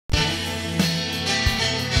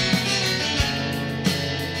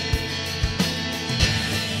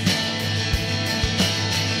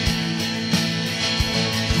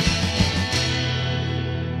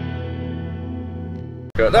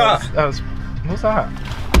That was what's that?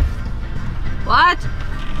 What?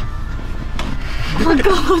 Oh my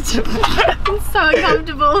god, I'm so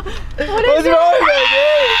uncomfortable. What is wrong, baby?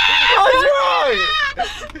 What's wrong?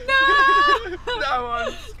 No! No,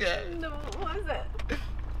 I'm scared. No, what is it?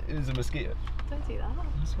 It was a mosquito. Don't do that.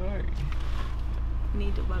 I'm sorry.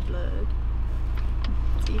 Needle my blood.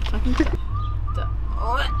 See, fucking.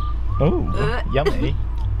 Oh, yummy.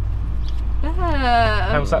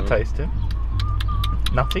 How's that tasting?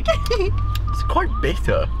 Nutty? It's quite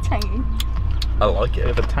bitter. Tangy. I like it.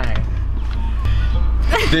 With a tang.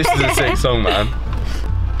 This is a sick song, man.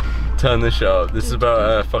 Turn this shit up. This is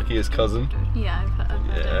about fucking his cousin. Yeah, I've heard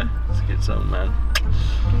Yeah, it's a good song, man.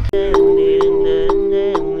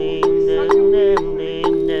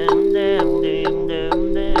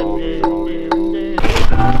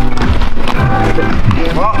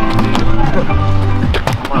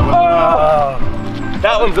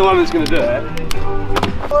 That one's the one that's gonna do it.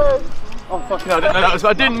 Oh fuck no,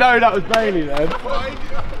 I didn't know that was Bailey then.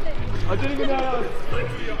 I didn't even know that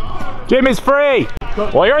was... Jim is free!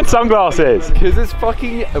 Why you're in sunglasses? Because it's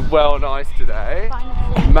fucking well nice today.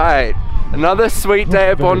 Mate, another sweet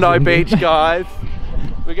day at Bondi Beach, guys.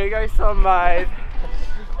 We're gonna go sunbathe.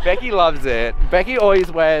 Becky loves it. Becky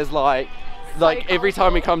always wears like every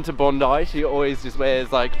time we come to Bondi, she always just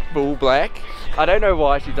wears like full black. I don't know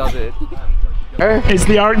why she does it. It's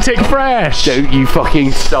the Arctic Fresh! Don't you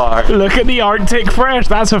fucking start. Look at the Arctic Fresh,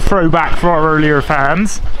 that's a throwback for our earlier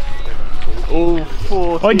fans. Oh,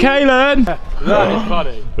 40. Oi, Kaylin! That is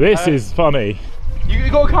funny. This is funny. You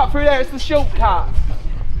gotta cut through there, it's the shortcut.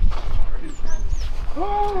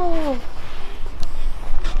 Oh.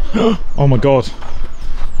 Oh my god.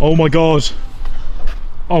 Oh my god.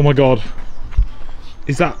 Oh my god.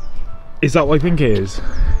 Is that what I think it is?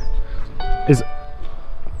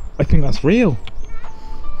 I think that's real.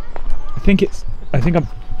 I think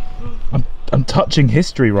I'm touching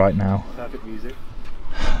history right now. Perfect music.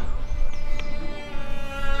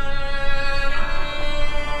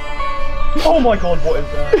 Oh my god, what is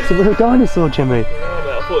that? It's a real dinosaur, Jimmy. Yeah,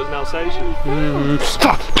 but I thought it was an Alsatian.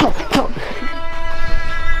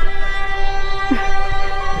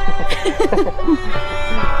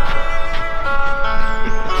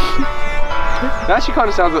 That actually kind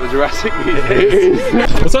of sounds like the Jurassic music.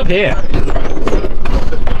 What's up here?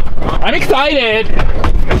 I'm excited!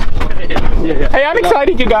 Yeah. Hey, I'm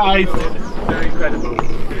excited, you guys! They're incredible.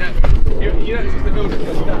 You know, it's the building.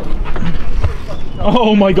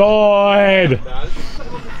 Oh my god!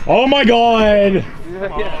 Oh my god!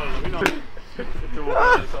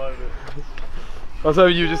 I was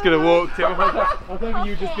hoping you were just going to walk, Tim. I was hoping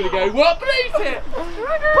you were just going to go, what place it?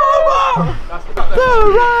 Puma! The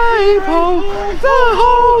rape hole! The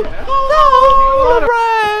hole! The hole of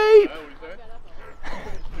rape!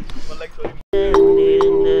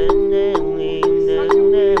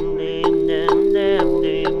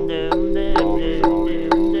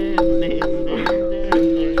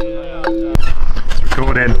 It's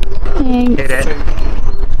recording. Thanks. Hit it.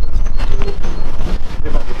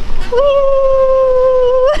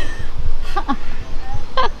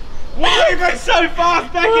 Why are you going so fast,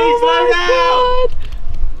 Becky? Slow down!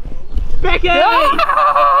 Becky! Slow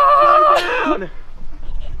down!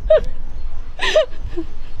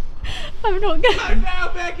 I'm not good. Slow down,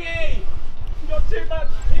 Becky! You've got too much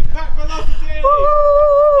impact velocity! Woo!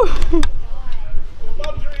 Your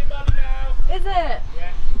mum's really muddy now! Is it?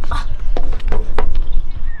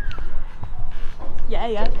 Yeah.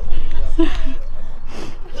 Yeah.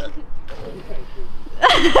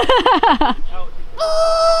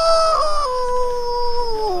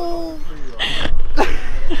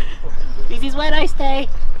 This is where I stay.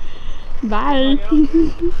 Bye.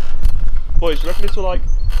 Boys, do you reckon this will like...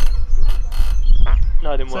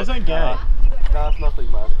 No, it didn't work. So it's gay. No, it's nothing,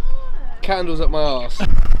 man. Candles up my arse.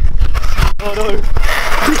 Oh no!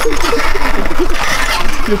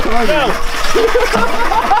 You're climbing.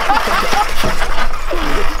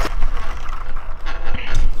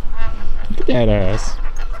 Dead ass.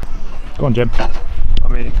 Go on, Jim. I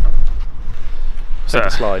mean, take a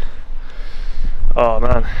slide. Oh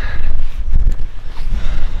man.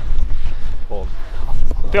 I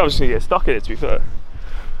think I'm just gonna get stuck in it, to be fair.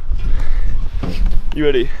 You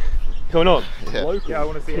ready? Coming on? Yeah. Yeah, I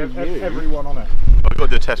want to see everyone on it. I've got to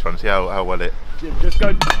do a test run, see how well it... Jim, just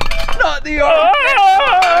go. Not the arm!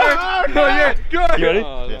 Oh, No, yeah, go! You ready?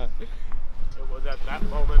 Yeah. It was at that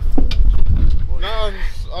moment. No,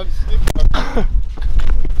 I'm sticking.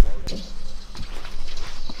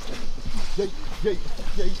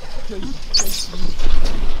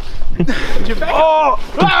 Oh!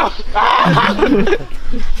 Ah!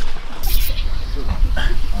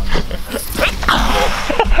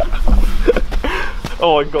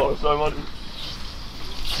 Oh my god, so much.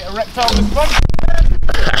 Get a reptile in front.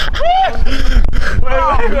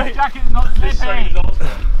 Wait. Jacket's not slipping.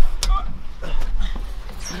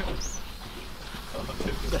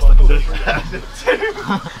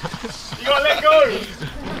 You gotta let go.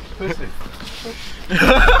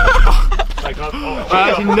 I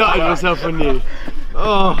actually nutted myself on you.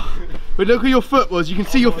 Oh, but look where your foot was. You can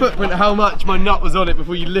see your footprint, how much my nut was on it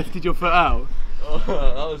before you lifted your foot out. Oh,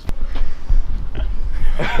 that was.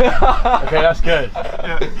 Okay, that's good.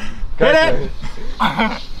 Yeah. Hit it!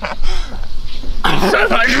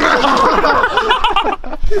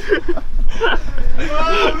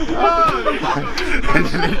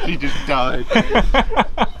 It's literally just died.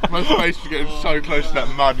 My face was getting so close to that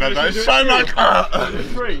mud, and I was like, so much.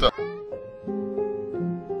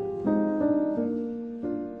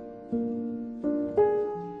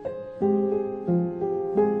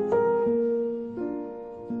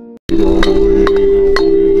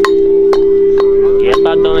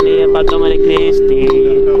 Padone Cristi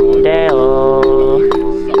Deo.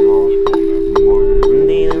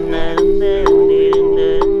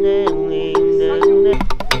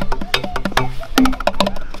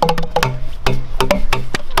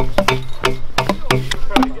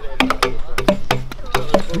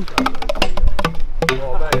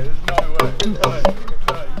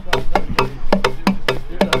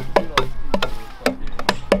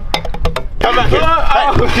 Come back here.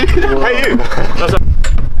 Hey you.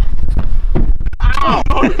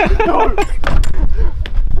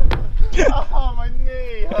 Oh, my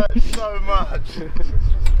knee hurts so much.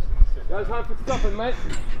 That's time for stopping, mate.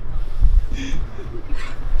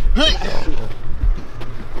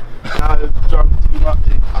 Now it's drunk too much.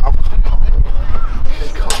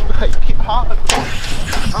 Can't make it hard.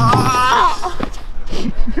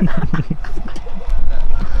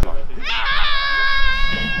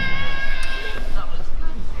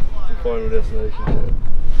 Final destination.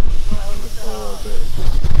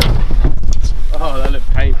 Oh, that looked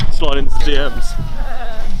painful. Slide into the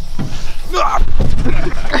DMs.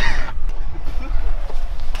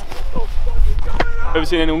 Ever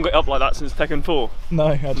seen anyone get up like that since Tekken 4? No,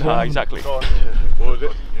 I don't. Nah, exactly. What was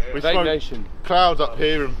it? We Vape smoked Nation. clouds up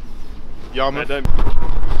here and Yarmouth.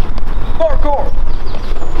 Parkour!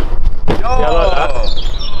 Yeah, I like that.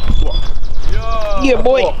 Yeah,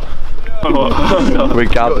 boy. We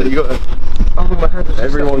gathered. You got to.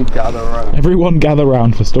 Everyone gather around. Everyone gather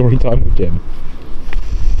round for story time with Jim.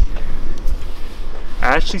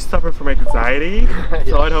 I actually suffer from anxiety,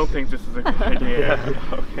 so I don't think this is a good idea.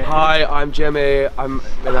 Okay. Hi, I'm Jimmy. I'm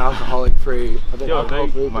an alcoholic free. Yo, they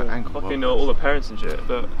My ankle. fucking know all the parents and shit,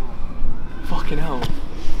 but fucking hell,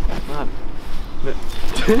 man.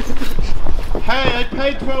 Hey, I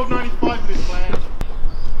paid $12.95 for this plan.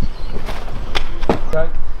 Okay.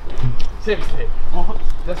 Seriously, what?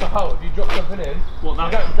 There's a hole. If you drop something in, What,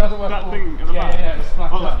 that, it doesn't work. that thing in the back? Yeah, it's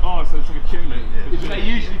flat. Oh, so it's like a chimney. They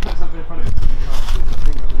usually put something in front of it.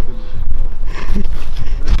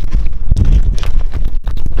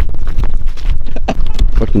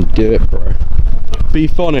 Fucking do it, bro. Be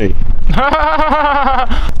funny.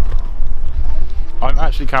 I'm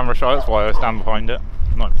actually camera shy, that's why I stand behind it.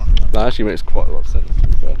 Not in front. That actually makes quite a lot of sense, to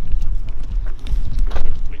be fair.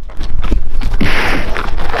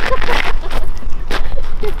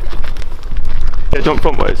 Yeah, jump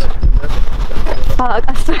front ways. Fuck,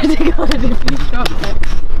 I swear to God if you dropped it.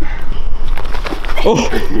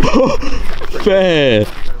 Oh, fair.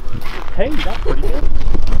 Hey, that's pretty good.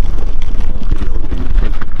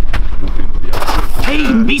 Hey,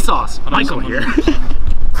 Vsauce! Michael here.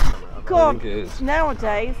 God,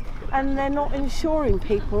 nowadays, and they're not insuring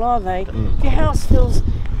people, are they? If your house fills,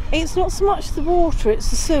 it's not so much the water, it's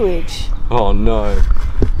the sewage. Oh no.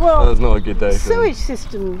 Well, That's not a good day. sewage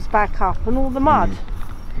systems back up and all the mud.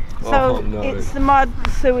 So Oh, no. it's the mud, the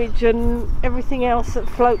sewage and everything else that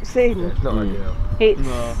floats in. It's not ideal. It's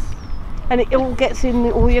and it all gets in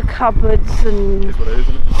all your cupboards and That's what it is,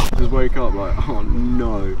 isn't it? Just wake up like, oh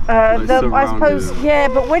no. I surrounded suppose, it. yeah,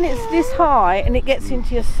 but when it's this high and it gets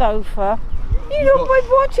into your sofa, you don't mind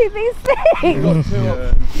watching these things.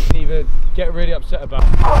 You can either get really upset about it.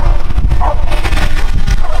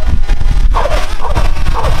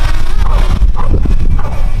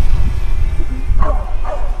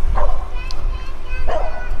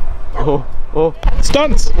 Oh.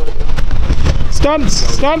 Stunts! Stunts!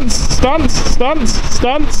 Stunts! Stunts! Stunts!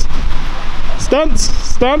 Stunts! Stunts!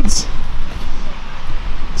 Stunts!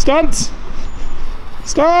 Stunts!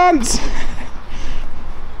 Stunts!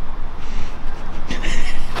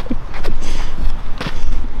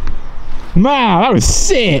 Man, that was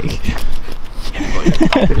sick!